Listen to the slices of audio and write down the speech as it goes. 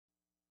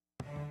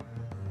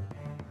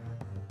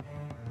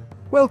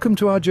Welcome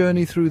to our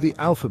journey through the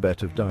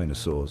alphabet of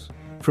dinosaurs.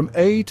 From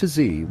A to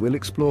Z, we'll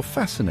explore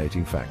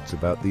fascinating facts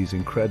about these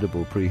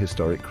incredible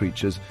prehistoric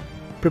creatures.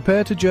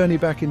 Prepare to journey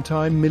back in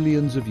time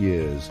millions of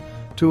years,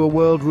 to a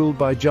world ruled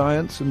by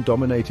giants and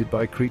dominated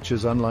by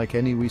creatures unlike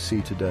any we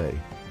see today.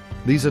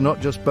 These are not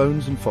just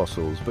bones and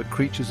fossils, but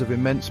creatures of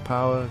immense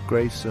power,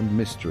 grace and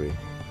mystery.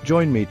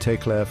 Join me,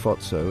 Teclair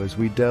Fotso, as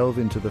we delve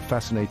into the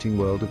fascinating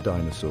world of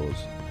dinosaurs.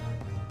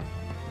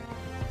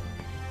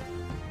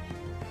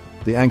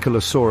 The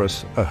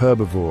Ankylosaurus, a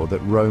herbivore that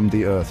roamed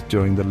the Earth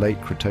during the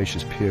late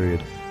Cretaceous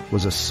period,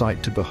 was a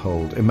sight to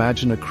behold.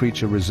 Imagine a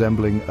creature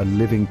resembling a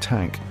living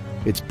tank,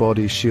 its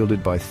body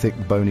shielded by thick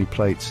bony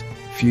plates,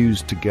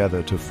 fused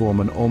together to form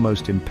an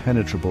almost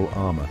impenetrable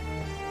armor.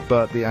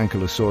 But the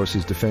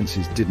Ankylosaurus's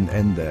defenses didn't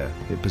end there.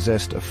 It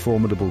possessed a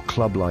formidable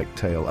club-like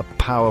tail, a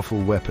powerful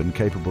weapon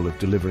capable of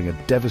delivering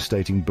a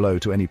devastating blow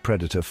to any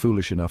predator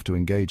foolish enough to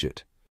engage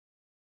it.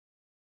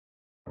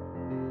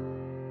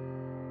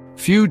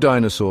 Few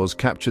dinosaurs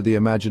capture the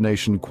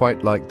imagination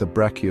quite like the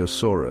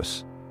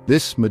Brachiosaurus.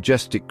 This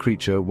majestic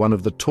creature, one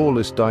of the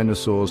tallest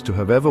dinosaurs to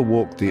have ever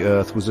walked the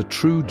Earth, was a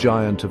true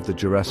giant of the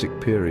Jurassic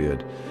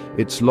period.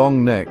 Its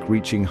long neck,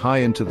 reaching high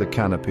into the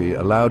canopy,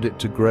 allowed it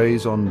to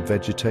graze on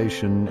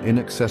vegetation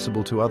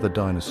inaccessible to other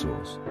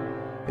dinosaurs.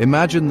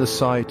 Imagine the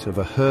sight of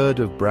a herd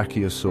of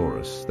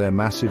Brachiosaurus, their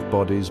massive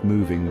bodies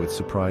moving with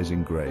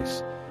surprising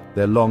grace,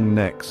 their long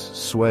necks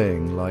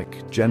swaying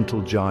like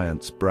gentle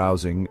giants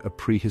browsing a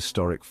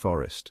prehistoric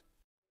forest.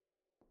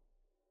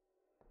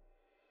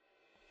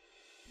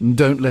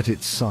 Don't let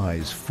its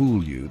size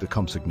fool you. The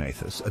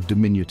Compsognathus, a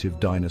diminutive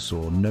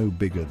dinosaur no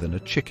bigger than a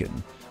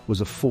chicken,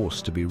 was a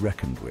force to be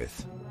reckoned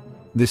with.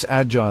 This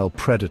agile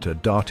predator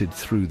darted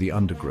through the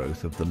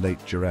undergrowth of the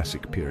late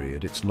Jurassic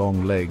period, its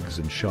long legs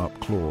and sharp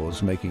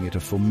claws making it a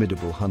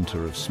formidable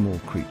hunter of small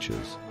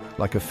creatures.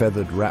 Like a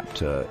feathered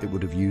raptor, it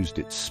would have used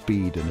its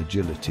speed and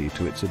agility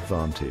to its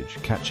advantage,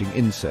 catching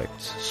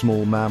insects,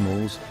 small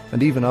mammals,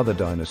 and even other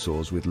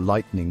dinosaurs with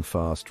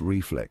lightning-fast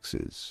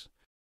reflexes.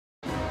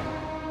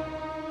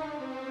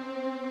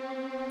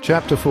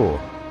 Chapter 4.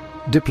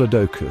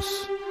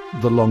 Diplodocus,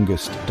 the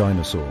longest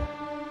dinosaur.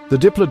 The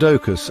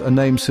Diplodocus, a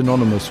name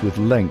synonymous with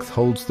length,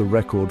 holds the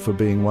record for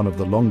being one of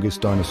the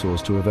longest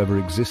dinosaurs to have ever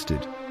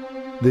existed.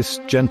 This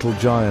gentle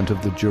giant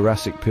of the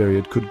Jurassic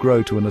period could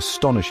grow to an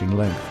astonishing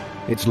length,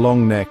 its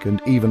long neck and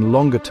even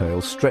longer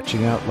tail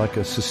stretching out like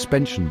a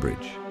suspension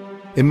bridge.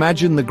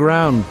 Imagine the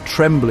ground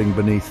trembling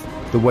beneath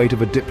the weight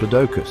of a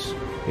Diplodocus,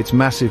 its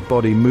massive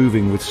body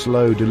moving with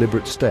slow,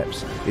 deliberate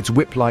steps, its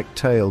whip-like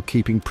tail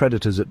keeping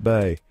predators at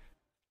bay.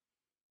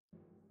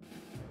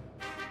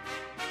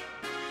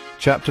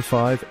 Chapter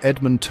 5.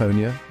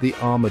 Edmontonia, the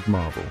Armored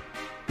Marvel.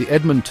 The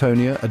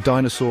Edmontonia, a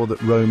dinosaur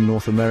that roamed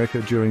North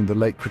America during the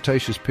late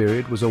Cretaceous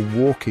period, was a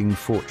walking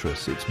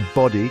fortress. Its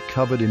body,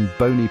 covered in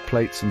bony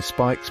plates and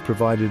spikes,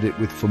 provided it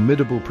with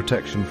formidable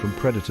protection from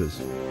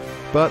predators.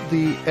 But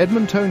the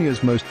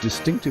Edmontonia's most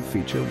distinctive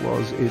feature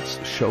was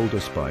its shoulder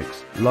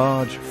spikes,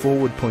 large,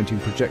 forward-pointing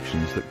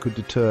projections that could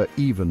deter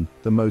even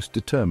the most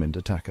determined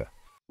attacker.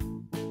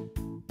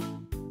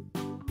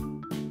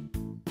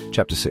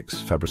 Chapter 6.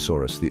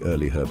 Fabrosaurus, the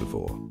Early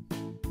Herbivore.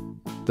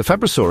 The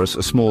Fabrosaurus,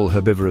 a small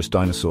herbivorous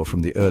dinosaur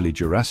from the early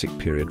Jurassic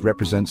period,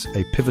 represents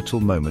a pivotal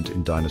moment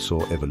in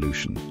dinosaur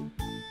evolution.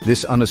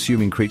 This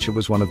unassuming creature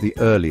was one of the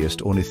earliest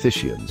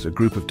ornithischians, a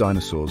group of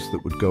dinosaurs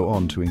that would go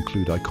on to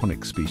include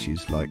iconic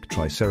species like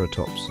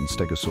Triceratops and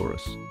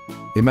Stegosaurus.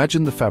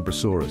 Imagine the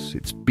Fabrosaurus,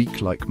 its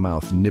beak-like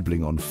mouth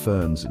nibbling on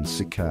ferns and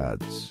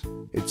cycads,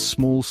 its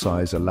small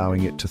size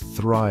allowing it to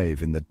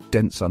thrive in the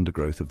dense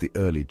undergrowth of the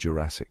early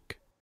Jurassic.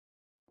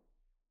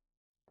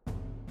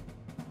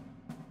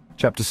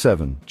 Chapter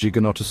 7.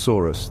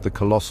 Giganotosaurus, the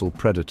Colossal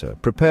Predator.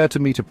 Prepare to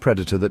meet a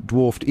predator that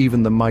dwarfed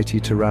even the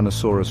mighty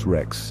Tyrannosaurus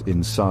rex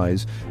in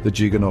size, the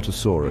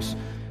Giganotosaurus.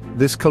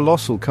 This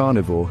colossal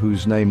carnivore,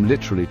 whose name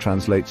literally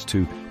translates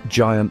to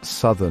giant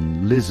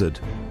southern lizard,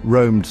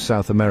 roamed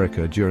South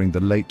America during the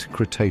late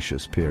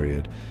Cretaceous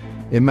period.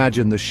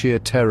 Imagine the sheer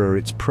terror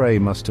its prey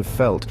must have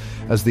felt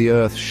as the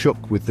earth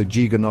shook with the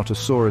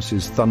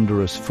Giganotosaurus's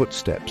thunderous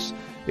footsteps,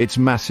 its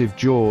massive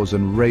jaws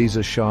and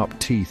razor-sharp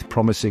teeth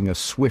promising a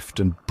swift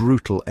and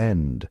brutal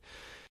end.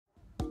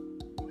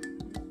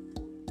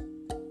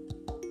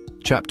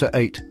 Chapter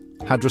 8.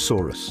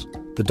 Hadrosaurus,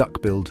 the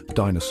Duck-Billed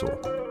Dinosaur.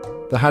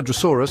 The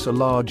Hadrosaurus, a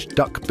large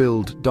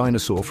duck-billed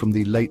dinosaur from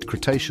the late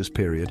Cretaceous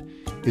period,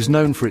 is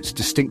known for its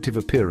distinctive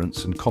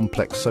appearance and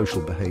complex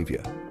social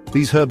behavior.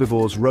 These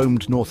herbivores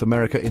roamed North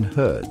America in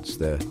herds,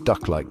 their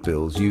duck-like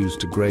bills used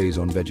to graze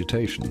on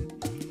vegetation.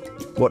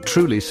 What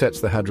truly sets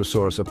the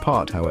Hadrosaurus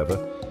apart,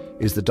 however,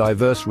 is the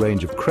diverse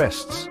range of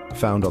crests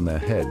found on their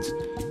heads.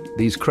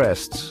 These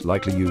crests,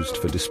 likely used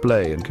for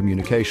display and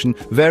communication,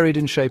 varied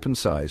in shape and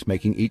size,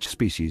 making each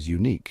species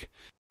unique.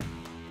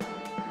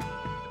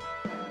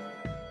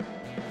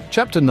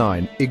 Chapter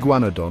 9.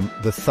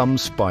 Iguanodon, the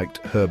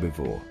Thumb-Spiked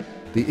Herbivore.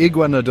 The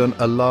iguanodon,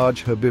 a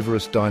large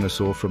herbivorous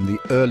dinosaur from the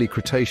early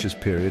Cretaceous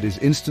period, is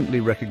instantly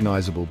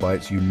recognizable by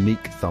its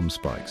unique thumb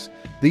spikes.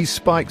 These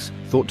spikes,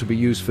 thought to be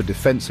used for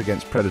defense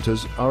against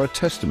predators, are a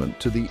testament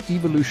to the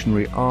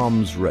evolutionary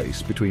arms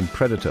race between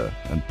predator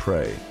and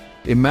prey.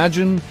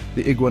 Imagine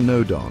the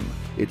iguanodon,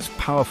 its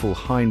powerful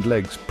hind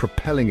legs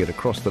propelling it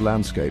across the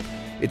landscape,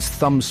 its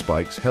thumb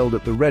spikes held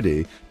at the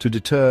ready to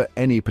deter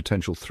any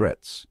potential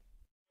threats.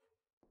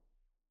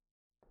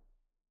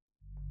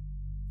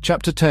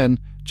 Chapter 10.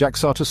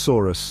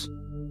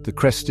 Jaxartosaurus, the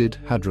Crested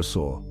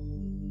Hadrosaur.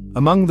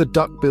 Among the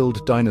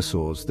duck-billed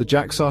dinosaurs, the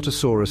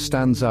Jaxartosaurus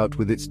stands out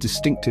with its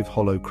distinctive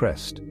hollow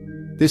crest.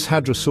 This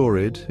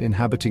hadrosaurid,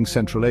 inhabiting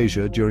Central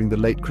Asia during the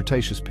late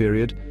Cretaceous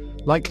period,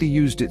 likely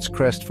used its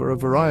crest for a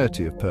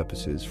variety of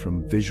purposes,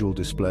 from visual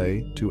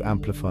display to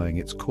amplifying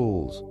its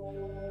calls.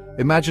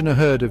 Imagine a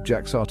herd of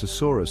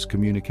Jaxartosaurus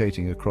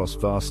communicating across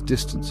vast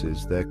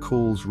distances, their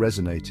calls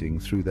resonating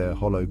through their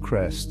hollow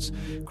crests,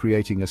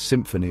 creating a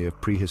symphony of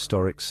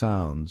prehistoric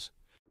sounds.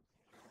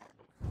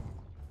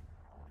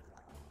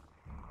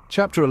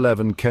 Chapter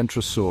 11.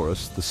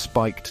 Kentrosaurus, the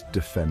Spiked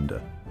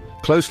Defender.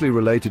 Closely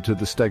related to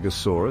the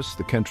Stegosaurus,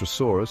 the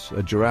Kentrosaurus,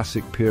 a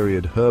Jurassic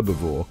period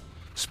herbivore,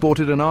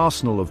 sported an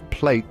arsenal of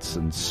plates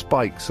and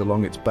spikes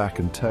along its back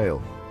and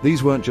tail.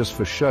 These weren't just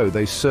for show,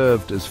 they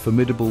served as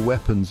formidable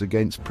weapons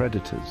against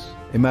predators.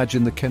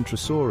 Imagine the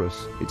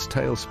Kentrosaurus, its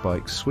tail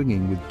spikes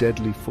swinging with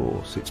deadly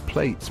force, its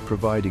plates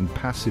providing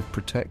passive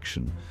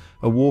protection,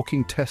 a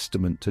walking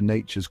testament to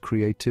nature's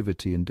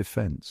creativity and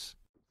defense.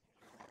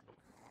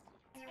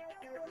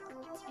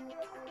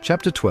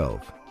 Chapter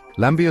 12.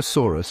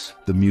 Lambeosaurus,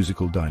 the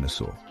Musical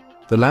Dinosaur.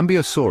 The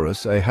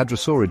Lambeosaurus, a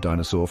hadrosaurid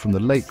dinosaur from the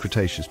late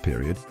Cretaceous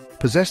period,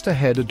 possessed a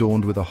head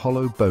adorned with a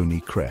hollow bony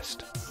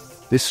crest.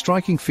 This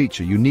striking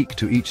feature, unique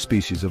to each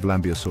species of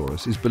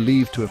Lambeosaurus, is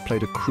believed to have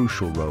played a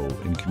crucial role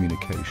in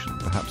communication,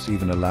 perhaps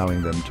even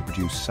allowing them to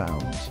produce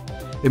sounds.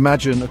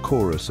 Imagine a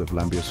chorus of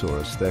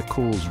Lambeosaurus, their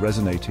calls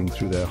resonating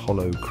through their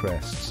hollow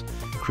crests,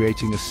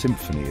 creating a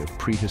symphony of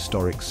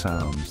prehistoric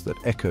sounds that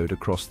echoed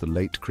across the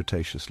late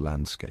Cretaceous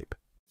landscape.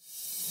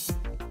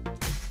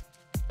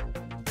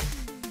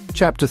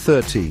 Chapter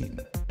 13.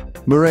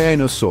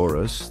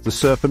 Murayenosaurus, the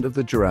Serpent of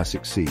the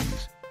Jurassic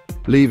Seas.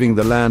 Leaving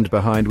the land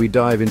behind, we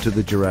dive into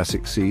the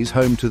Jurassic Seas,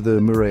 home to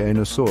the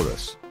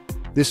Murayenosaurus.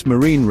 This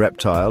marine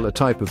reptile, a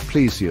type of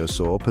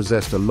plesiosaur,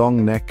 possessed a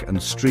long neck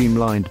and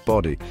streamlined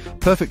body,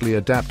 perfectly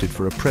adapted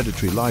for a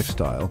predatory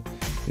lifestyle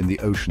in the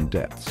ocean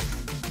depths.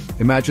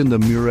 Imagine the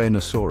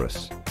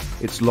Murayenosaurus,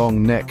 its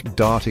long neck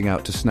darting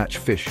out to snatch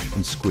fish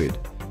and squid,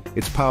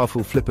 its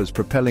powerful flippers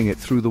propelling it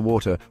through the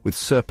water with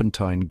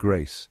serpentine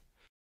grace.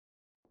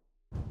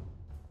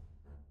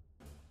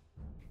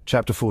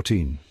 Chapter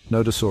 14.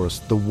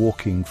 Nodosaurus, the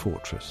Walking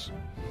Fortress.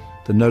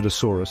 The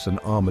Nodosaurus, an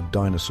armored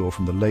dinosaur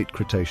from the late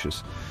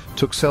Cretaceous,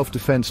 took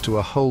self-defense to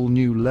a whole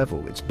new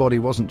level. Its body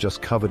wasn't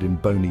just covered in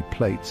bony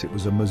plates, it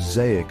was a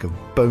mosaic of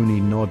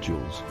bony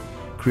nodules,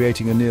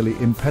 creating a nearly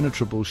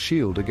impenetrable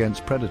shield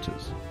against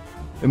predators.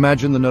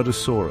 Imagine the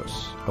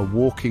Nodosaurus, a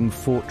walking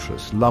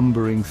fortress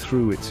lumbering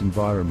through its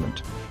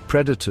environment,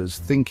 predators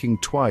thinking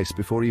twice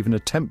before even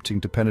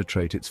attempting to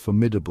penetrate its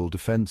formidable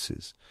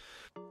defenses.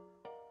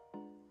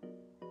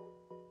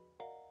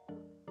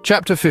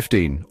 Chapter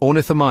 15.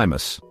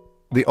 Ornithomimus,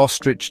 the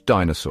Ostrich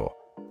Dinosaur.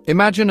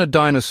 Imagine a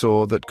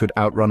dinosaur that could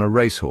outrun a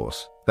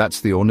racehorse.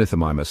 That's the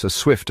Ornithomimus, a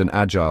swift and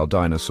agile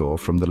dinosaur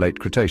from the late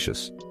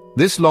Cretaceous.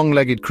 This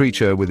long-legged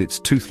creature with its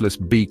toothless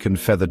beak and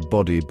feathered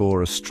body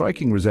bore a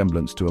striking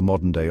resemblance to a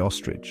modern-day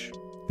ostrich.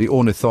 The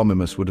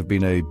Ornithomimus would have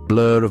been a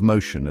blur of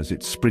motion as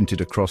it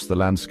sprinted across the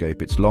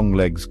landscape, its long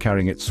legs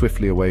carrying it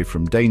swiftly away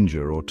from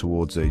danger or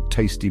towards a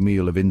tasty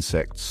meal of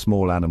insects,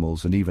 small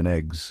animals, and even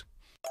eggs.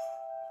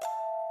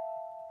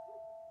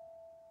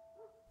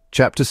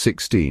 Chapter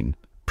 16.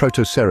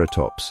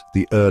 Protoceratops,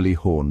 the Early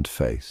Horned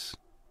Face.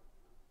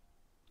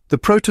 The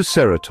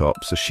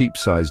Protoceratops, a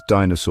sheep-sized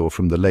dinosaur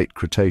from the late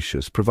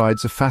Cretaceous,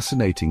 provides a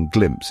fascinating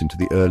glimpse into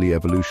the early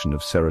evolution of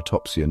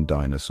Ceratopsian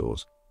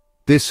dinosaurs.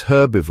 This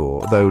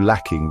herbivore, though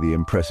lacking the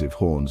impressive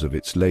horns of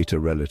its later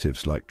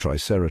relatives like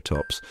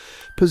Triceratops,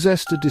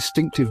 possessed a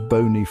distinctive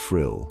bony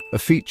frill, a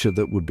feature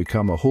that would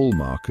become a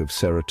hallmark of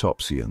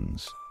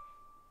Ceratopsians.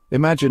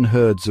 Imagine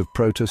herds of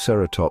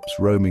Protoceratops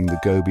roaming the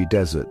Gobi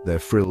Desert, their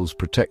frills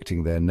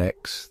protecting their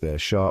necks, their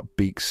sharp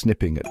beaks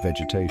snipping at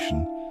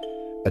vegetation,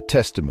 a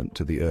testament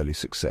to the early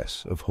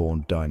success of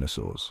horned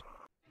dinosaurs.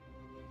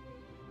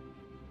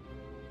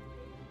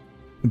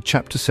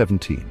 Chapter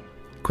 17.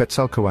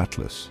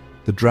 Quetzalcoatlus,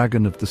 the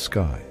Dragon of the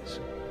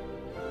Skies.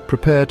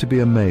 Prepare to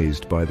be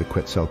amazed by the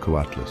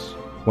Quetzalcoatlus,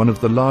 one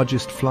of the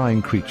largest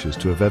flying creatures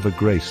to have ever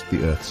graced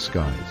the Earth's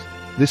skies.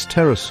 This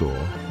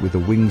pterosaur, with a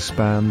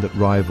wingspan that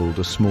rivaled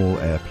a small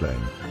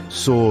airplane,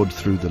 soared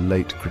through the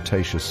late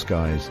Cretaceous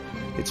skies,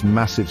 its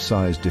massive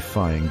size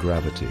defying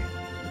gravity.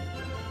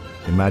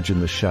 Imagine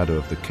the shadow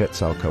of the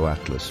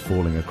Quetzalcoatlus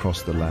falling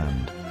across the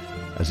land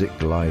as it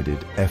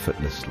glided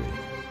effortlessly,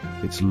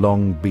 its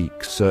long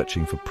beak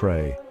searching for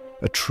prey,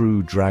 a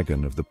true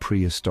dragon of the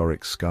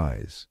prehistoric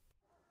skies.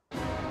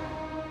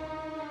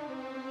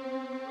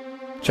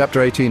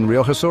 Chapter 18,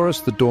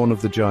 Rheosaurus, the Dawn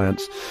of the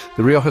Giants.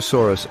 The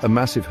Rheosaurus, a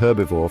massive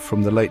herbivore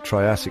from the late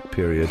Triassic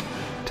period,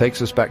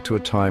 takes us back to a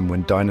time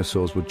when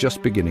dinosaurs were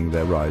just beginning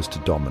their rise to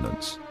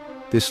dominance.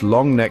 This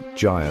long-necked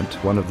giant,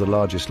 one of the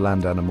largest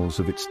land animals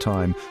of its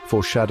time,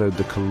 foreshadowed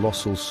the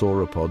colossal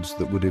sauropods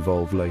that would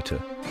evolve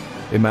later.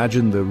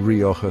 Imagine the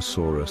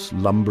Rheosaurus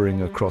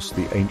lumbering across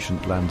the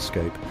ancient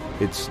landscape,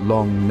 its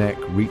long neck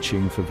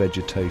reaching for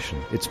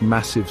vegetation, its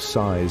massive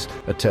size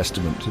a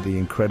testament to the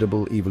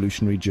incredible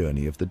evolutionary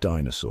journey of the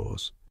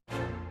dinosaurs.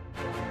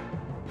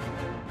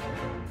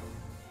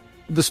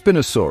 The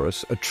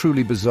Spinosaurus, a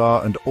truly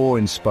bizarre and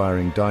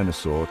awe-inspiring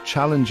dinosaur,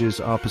 challenges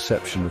our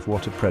perception of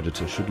what a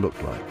predator should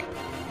look like.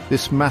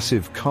 This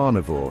massive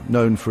carnivore,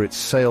 known for its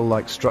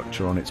sail-like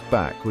structure on its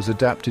back, was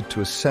adapted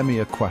to a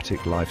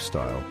semi-aquatic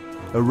lifestyle,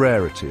 a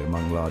rarity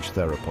among large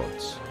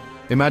theropods.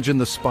 Imagine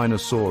the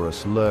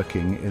Spinosaurus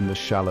lurking in the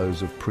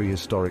shallows of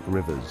prehistoric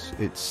rivers,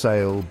 its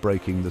sail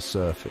breaking the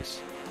surface,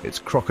 its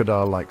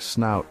crocodile-like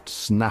snout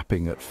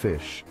snapping at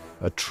fish,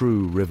 a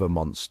true river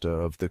monster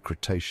of the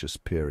Cretaceous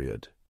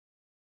period.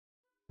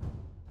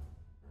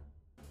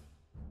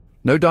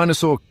 No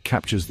dinosaur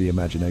captures the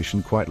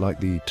imagination quite like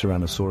the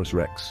Tyrannosaurus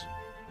rex.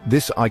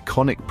 This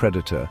iconic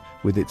predator,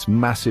 with its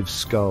massive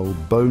skull,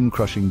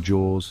 bone-crushing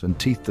jaws, and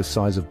teeth the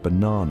size of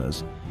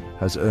bananas,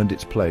 has earned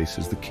its place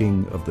as the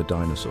king of the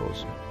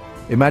dinosaurs.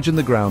 Imagine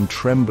the ground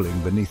trembling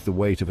beneath the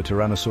weight of a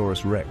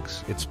Tyrannosaurus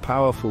rex, its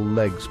powerful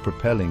legs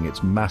propelling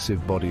its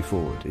massive body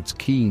forward, its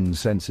keen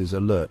senses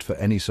alert for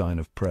any sign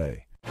of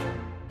prey.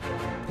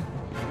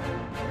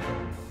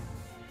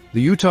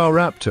 The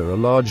Utahraptor, a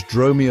large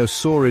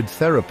dromaeosaurid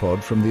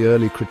theropod from the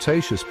early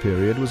Cretaceous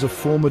period, was a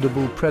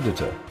formidable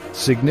predator,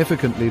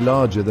 significantly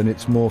larger than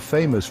its more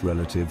famous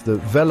relative, the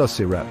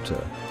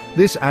Velociraptor.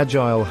 This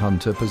agile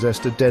hunter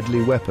possessed a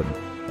deadly weapon,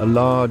 a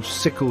large,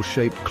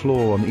 sickle-shaped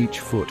claw on each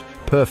foot,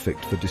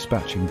 perfect for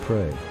dispatching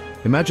prey.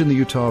 Imagine the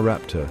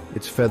Utahraptor,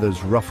 its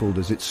feathers ruffled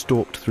as it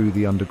stalked through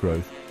the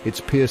undergrowth,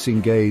 its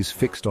piercing gaze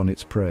fixed on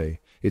its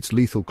prey, its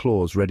lethal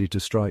claws ready to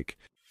strike.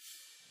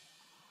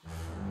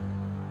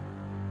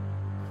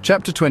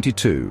 Chapter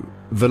 22,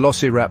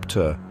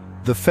 Velociraptor,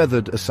 the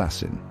Feathered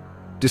Assassin.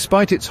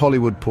 Despite its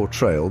Hollywood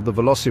portrayal, the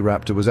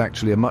Velociraptor was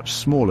actually a much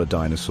smaller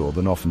dinosaur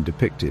than often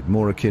depicted,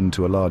 more akin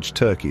to a large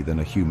turkey than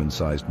a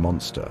human-sized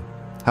monster.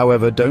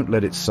 However, don't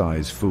let its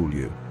size fool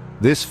you.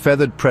 This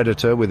feathered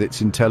predator, with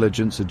its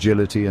intelligence,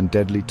 agility, and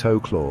deadly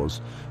toe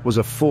claws, was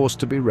a force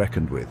to be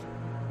reckoned with.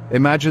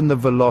 Imagine the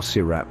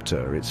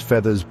Velociraptor, its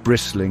feathers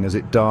bristling as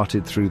it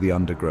darted through the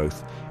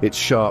undergrowth, its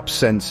sharp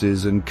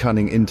senses and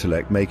cunning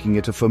intellect making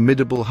it a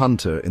formidable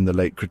hunter in the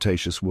late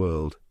Cretaceous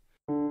world.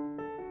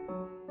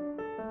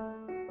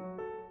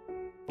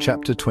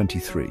 Chapter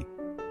 23.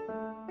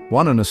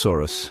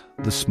 Oneanosaurus,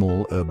 the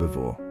Small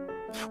Herbivore.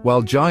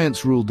 While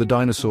giants ruled the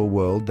dinosaur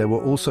world, there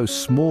were also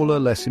smaller,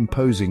 less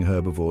imposing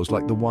herbivores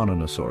like the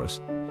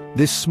Oneanosaurus.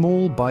 This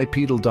small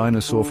bipedal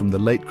dinosaur from the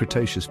late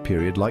Cretaceous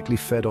period likely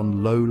fed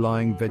on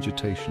low-lying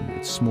vegetation,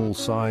 its small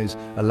size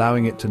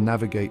allowing it to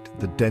navigate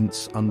the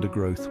dense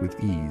undergrowth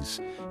with ease.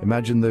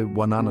 Imagine the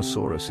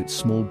Oneanosaurus, its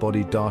small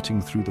body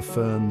darting through the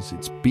ferns,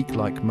 its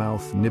beak-like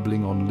mouth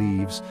nibbling on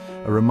leaves,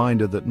 a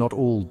reminder that not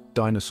all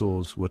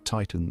dinosaurs were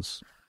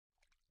titans.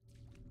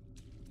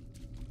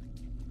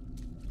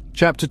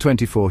 Chapter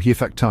 24,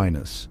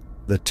 Hephaestus,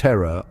 the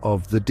Terror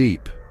of the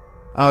Deep.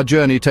 Our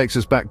journey takes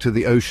us back to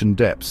the ocean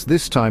depths,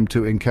 this time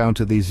to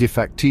encounter the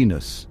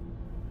Hephaestus,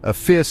 a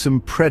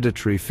fearsome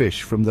predatory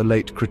fish from the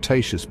late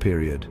Cretaceous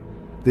period.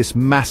 This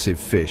massive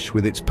fish,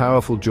 with its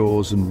powerful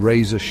jaws and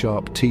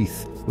razor-sharp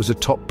teeth, was a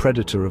top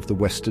predator of the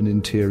western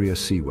interior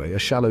seaway, a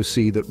shallow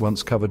sea that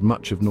once covered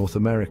much of North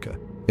America.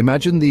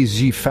 Imagine the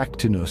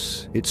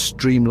Hephaestus, its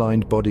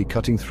streamlined body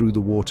cutting through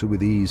the water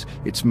with ease,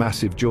 its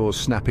massive jaws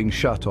snapping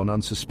shut on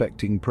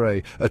unsuspecting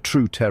prey, a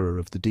true terror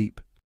of the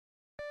deep.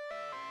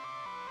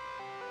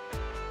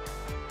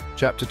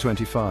 Chapter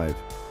 25,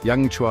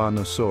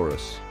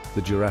 Yangchuanosaurus,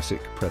 the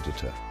Jurassic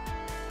Predator.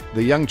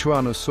 The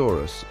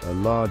Yangchuanosaurus, a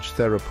large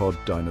theropod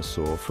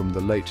dinosaur from the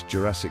late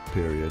Jurassic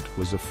period,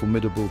 was a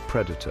formidable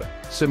predator,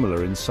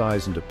 similar in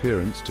size and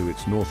appearance to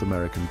its North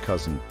American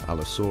cousin,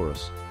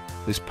 Allosaurus.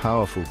 This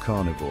powerful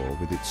carnivore,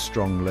 with its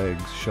strong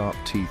legs, sharp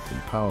teeth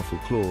and powerful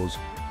claws,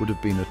 would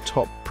have been a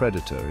top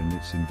predator in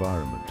its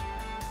environment.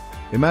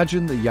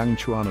 Imagine the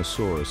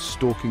Yangchuanosaurus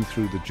stalking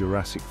through the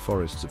Jurassic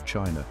forests of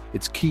China,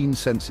 its keen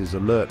senses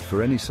alert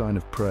for any sign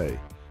of prey,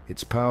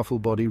 its powerful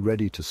body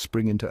ready to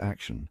spring into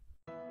action.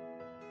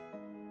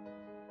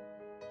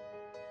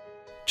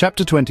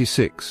 Chapter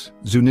 26,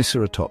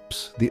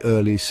 Zuniceratops, the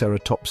Early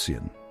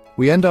Ceratopsian.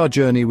 We end our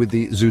journey with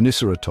the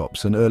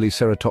Zuniceratops, an Early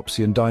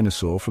Ceratopsian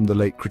dinosaur from the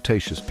late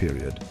Cretaceous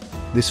period.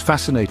 This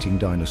fascinating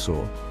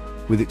dinosaur,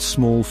 with its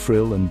small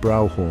frill and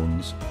brow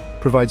horns,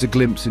 provides a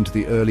glimpse into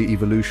the early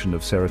evolution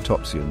of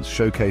ceratopsians,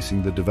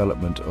 showcasing the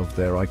development of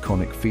their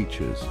iconic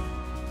features.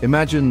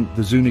 Imagine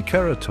the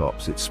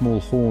Zuniceratops, its small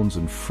horns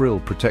and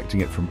frill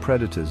protecting it from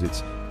predators,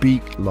 its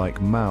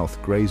beak-like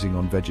mouth grazing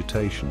on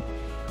vegetation,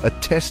 a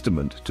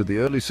testament to the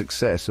early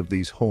success of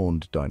these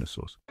horned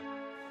dinosaurs.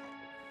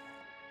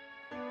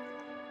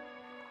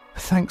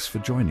 Thanks for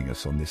joining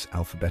us on this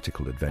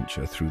alphabetical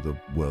adventure through the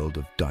world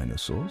of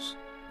dinosaurs.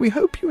 We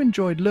hope you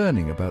enjoyed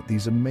learning about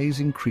these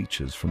amazing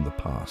creatures from the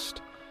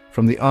past.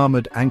 From the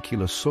armored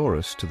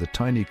Ankylosaurus to the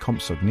tiny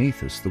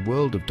Compsognathus, the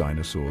world of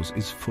dinosaurs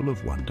is full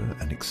of wonder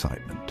and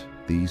excitement.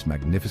 These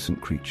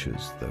magnificent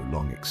creatures, though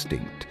long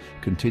extinct,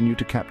 continue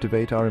to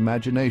captivate our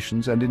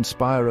imaginations and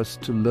inspire us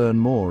to learn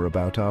more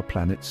about our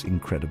planet's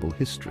incredible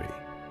history.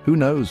 Who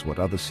knows what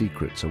other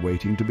secrets are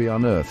waiting to be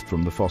unearthed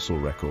from the fossil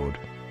record?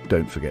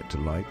 Don't forget to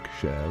like,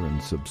 share,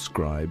 and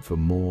subscribe for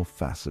more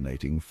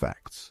fascinating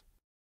facts.